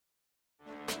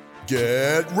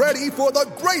Get ready for the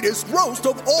greatest roast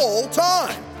of all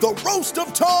time, the Roast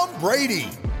of Tom Brady,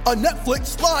 a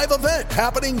Netflix live event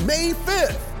happening May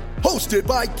 5th. Hosted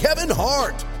by Kevin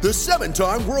Hart, the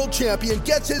 7-time world champion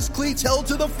gets his cleats held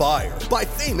to the fire by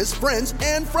famous friends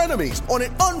and frenemies on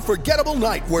an unforgettable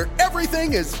night where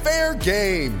everything is fair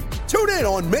game. Tune in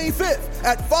on May 5th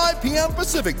at 5 p.m.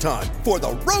 Pacific time for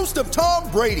the Roast of Tom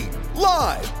Brady,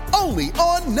 live only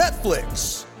on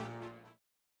Netflix.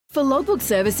 For logbook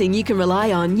servicing you can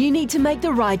rely on, you need to make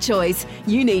the right choice.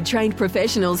 You need trained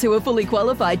professionals who are fully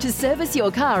qualified to service your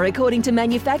car according to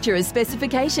manufacturer's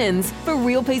specifications. For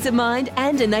real peace of mind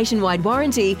and a nationwide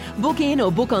warranty, book in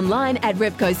or book online at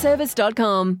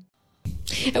repcoservice.com.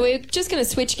 And we're just going to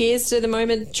switch gears to the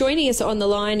moment. Joining us on the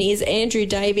line is Andrew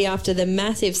Davey after the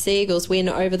massive Seagulls win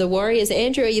over the Warriors.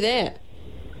 Andrew, are you there?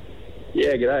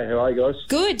 Yeah, g'day. How are you guys?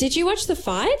 Good. Did you watch the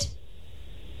fight?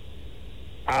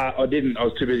 I didn't. I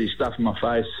was too busy stuffing my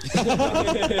face.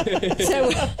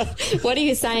 So what are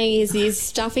you saying is he's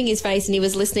stuffing his face and he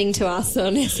was listening to us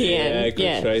on SEN? Yeah,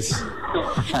 good choice.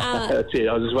 That's it.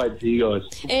 I was just waiting for you guys.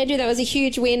 Andrew, that was a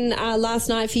huge win last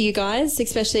night for you guys,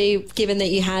 especially given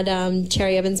that you had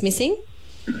Cherry Evans missing.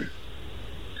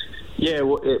 Yeah,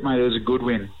 well, mate, it was a good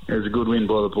win. It was a good win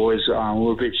by the boys. We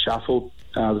were a bit shuffled.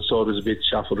 The side was a bit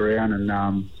shuffled around and...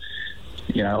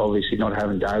 obviously not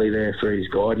having Daly there for his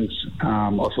guidance.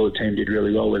 I thought the team did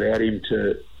really well without him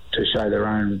to show their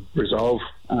own resolve.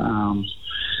 And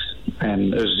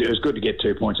it was good to get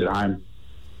 2 points at home.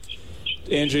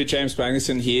 Andrew, James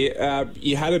Magnuson here.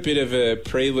 You had a bit of a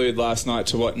prelude last night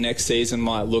to what next season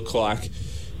might look like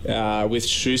with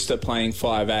Schuster playing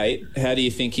 5'8". How do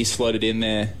you think he slotted in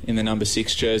there in the number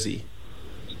 6 jersey?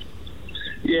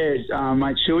 Yeah,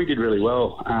 mate, Shuey did really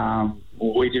well.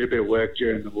 We did a bit of work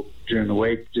during the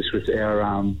week just with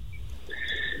our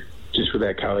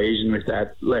cohesion with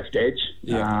that left edge.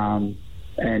 Yeah.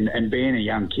 And being a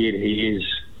young kid, he is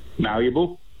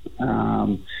malleable.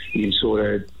 You can sort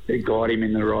of guide him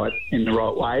in the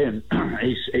right way, and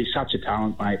he's such a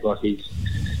talent, mate. Like it's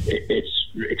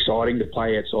exciting to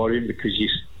play outside of him because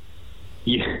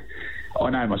I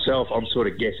know myself, I'm sort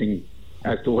of guessing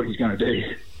as to what he's going to do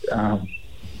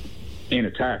in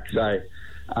attack. So.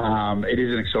 It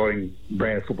is an exciting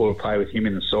brand of football to play with him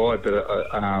in the side, but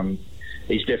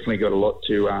he's definitely got a lot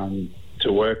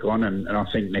to work on, and I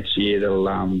think next year they'll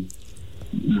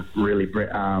really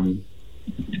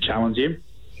challenge him.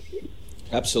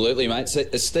 Absolutely, mate.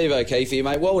 Steve O'Keefe here,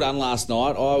 mate. Well done last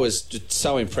night. I was just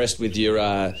so impressed with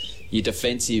your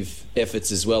defensive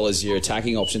efforts as well as your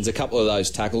attacking options. A couple of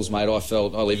those tackles, mate,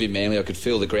 I live in Manly, I could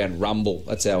feel the ground rumble.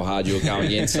 That's how hard you were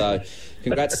going in, so...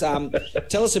 Congrats.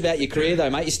 Tell us about your career, though,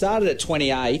 mate. You started at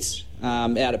 28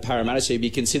 out at Parramatta, so you'd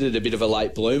be considered a bit of a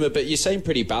late bloomer, but you seem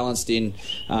pretty balanced in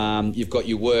you've got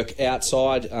your work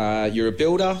outside. You're a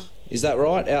builder, is that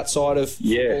right, outside of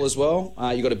football as well?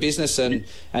 You've got a business and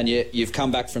you've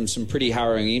come back from some pretty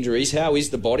harrowing injuries. How is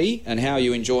the body and how are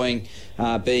you enjoying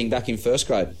being back in first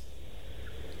grade?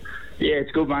 Yeah,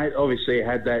 it's good, mate. Obviously,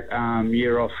 I had that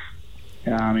year off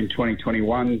in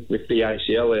 2021 with the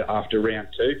ACL after round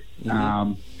 2.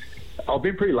 Mm-hmm. I've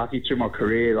been pretty lucky through my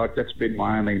career. Like that's been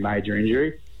my only major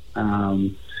injury. I've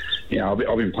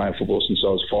been playing football since I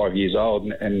was 5 years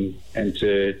old, and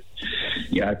to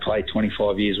play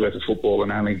 25 years worth of football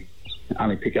and only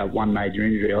pick up one major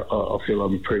injury, I feel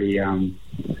I'm pretty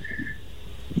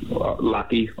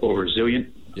lucky or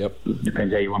resilient. Yep,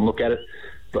 depends how you want to look at it.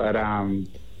 But I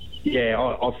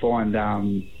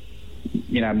find.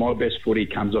 My best footy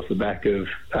comes off the back of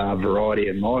variety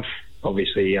in life.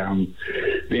 Obviously,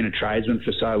 being a tradesman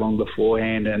for so long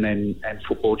beforehand, and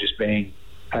football just being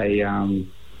a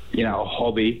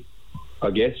hobby,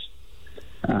 I guess.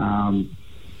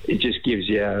 It just gives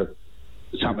you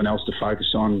something else to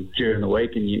focus on during the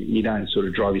week, and you don't sort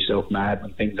of drive yourself mad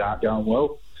when things aren't going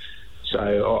well.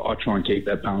 So I try and keep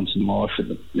that balance in life,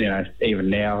 even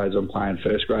now as I'm playing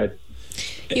first grade.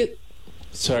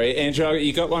 Sorry, Andrew,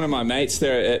 you got one of my mates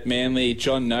there at Manly,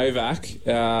 John Novak.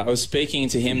 I was speaking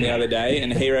to him the other day,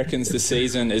 and he reckons the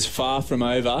season is far from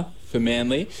over for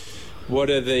Manly. What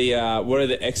are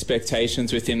the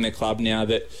expectations within the club now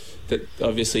that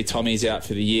obviously Tommy's out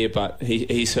for the year, but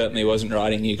he certainly wasn't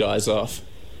writing you guys off?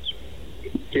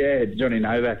 Yeah, Johnny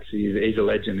Novak, he's a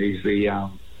legend. He's the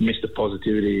Mr.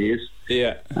 Positivity, he is.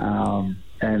 Yeah.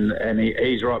 And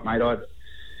he's right, mate.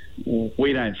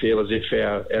 We don't feel as if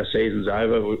our season's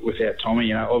over without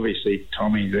Tommy. Obviously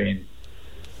Tommy being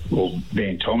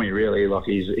Tommy, really, like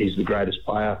he's the greatest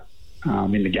player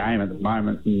in the game at the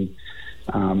moment, and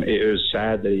it was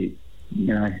sad that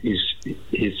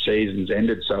his season's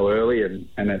ended so early, and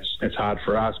it's hard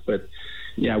for us. But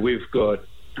we've got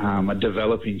a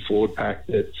developing forward pack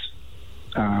that's,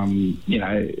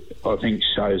 I think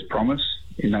shows promise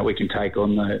in that we can take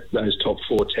on those top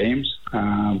 4 teams.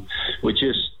 We're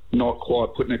just not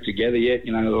quite putting it together yet.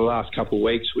 The last couple of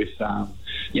weeks with,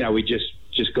 we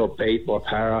just got beat by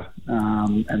Para,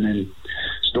 and then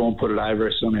Storm put it over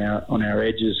us on our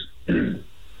edges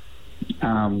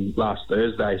last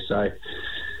Thursday. So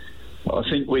I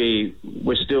think we're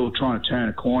still trying to turn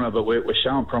a corner, but we're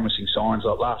showing promising signs.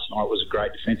 Like last night was a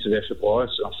great defensive effort by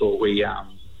us. I thought we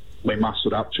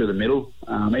muscled up through the middle.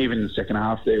 Even in the second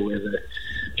half there, where the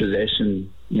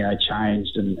possession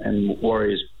changed and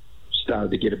Warriors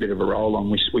started to get a bit of a roll on,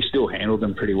 we still handled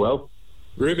them pretty well.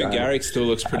 Ruben Garrick still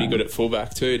looks pretty good at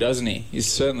fullback too, doesn't he? He's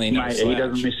certainly no slouch. He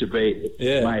doesn't miss a beat.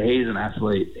 Yeah. Mate, he's an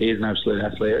athlete. He's an absolute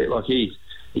athlete. Like he's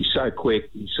so quick,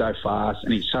 he's so fast,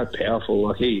 and he's so powerful.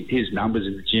 Like his numbers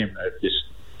in the gym are just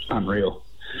unreal.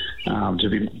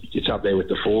 It's up there with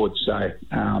the forwards. So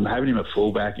having him at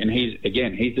fullback, and he's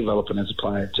developing as a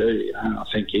player too. I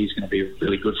think he's going to be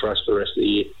really good for us for the rest of the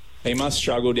year. He must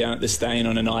struggle down at the Stain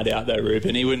on a night out though,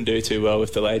 Ruben. He wouldn't do too well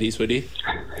with the ladies, would he?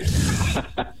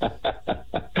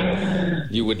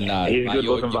 You wouldn't know. He's a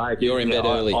good-looking mate. You're in bed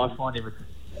early. I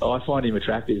find him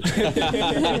attractive. Andrew,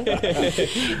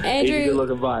 he's a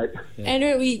good-looking mate.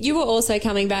 Andrew, you were also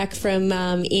coming back from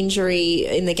injury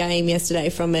in the game yesterday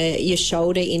from your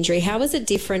shoulder injury. How was it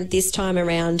different this time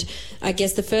around? I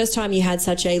guess the first time you had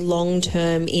such a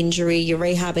long-term injury, you're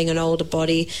rehabbing an older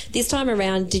body. This time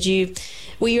around,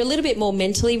 were you a little bit more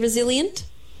mentally resilient?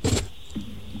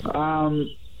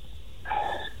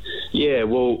 Yeah,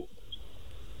 well,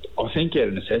 I think out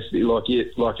of necessity, like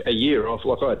a year off,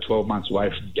 like I had 12 months away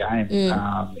from the game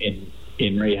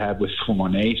in rehab for my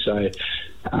knee. So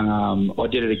I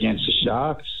did it against the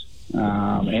Sharks,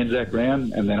 Anzac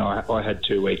round, and then I had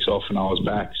 2 weeks off and I was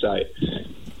back. So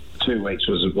 2 weeks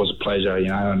was a pleasure,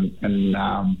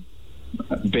 and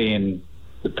being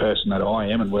the person that I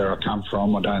am and where I come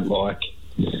from, I don't like,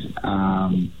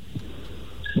 I'd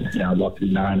like to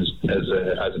be known as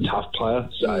a tough player.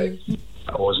 So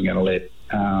I wasn't going to let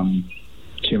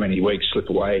too many weeks slip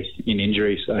away in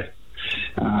injury. So it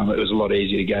was a lot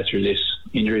easier to go through this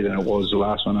injury than it was the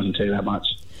last one, I can tell you that much.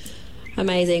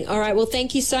 Amazing. All right, well,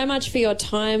 thank you so much for your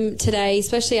time today,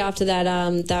 especially after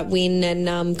that win,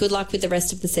 and good luck with the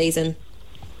rest of the season.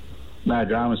 No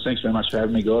dramas. Thanks very much for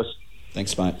having me, guys.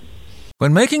 Thanks, mate.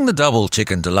 When making the double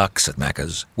chicken deluxe at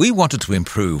Macca's, we wanted to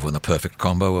improve on the perfect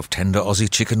combo of tender Aussie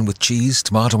chicken with cheese,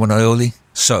 tomato and aioli.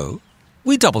 So,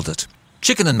 we doubled it.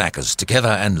 Chicken and Macca's, together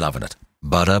and loving it.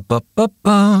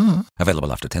 Ba-da-ba-ba-ba.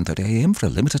 Available after 10:30 a.m. for a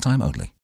limited time only.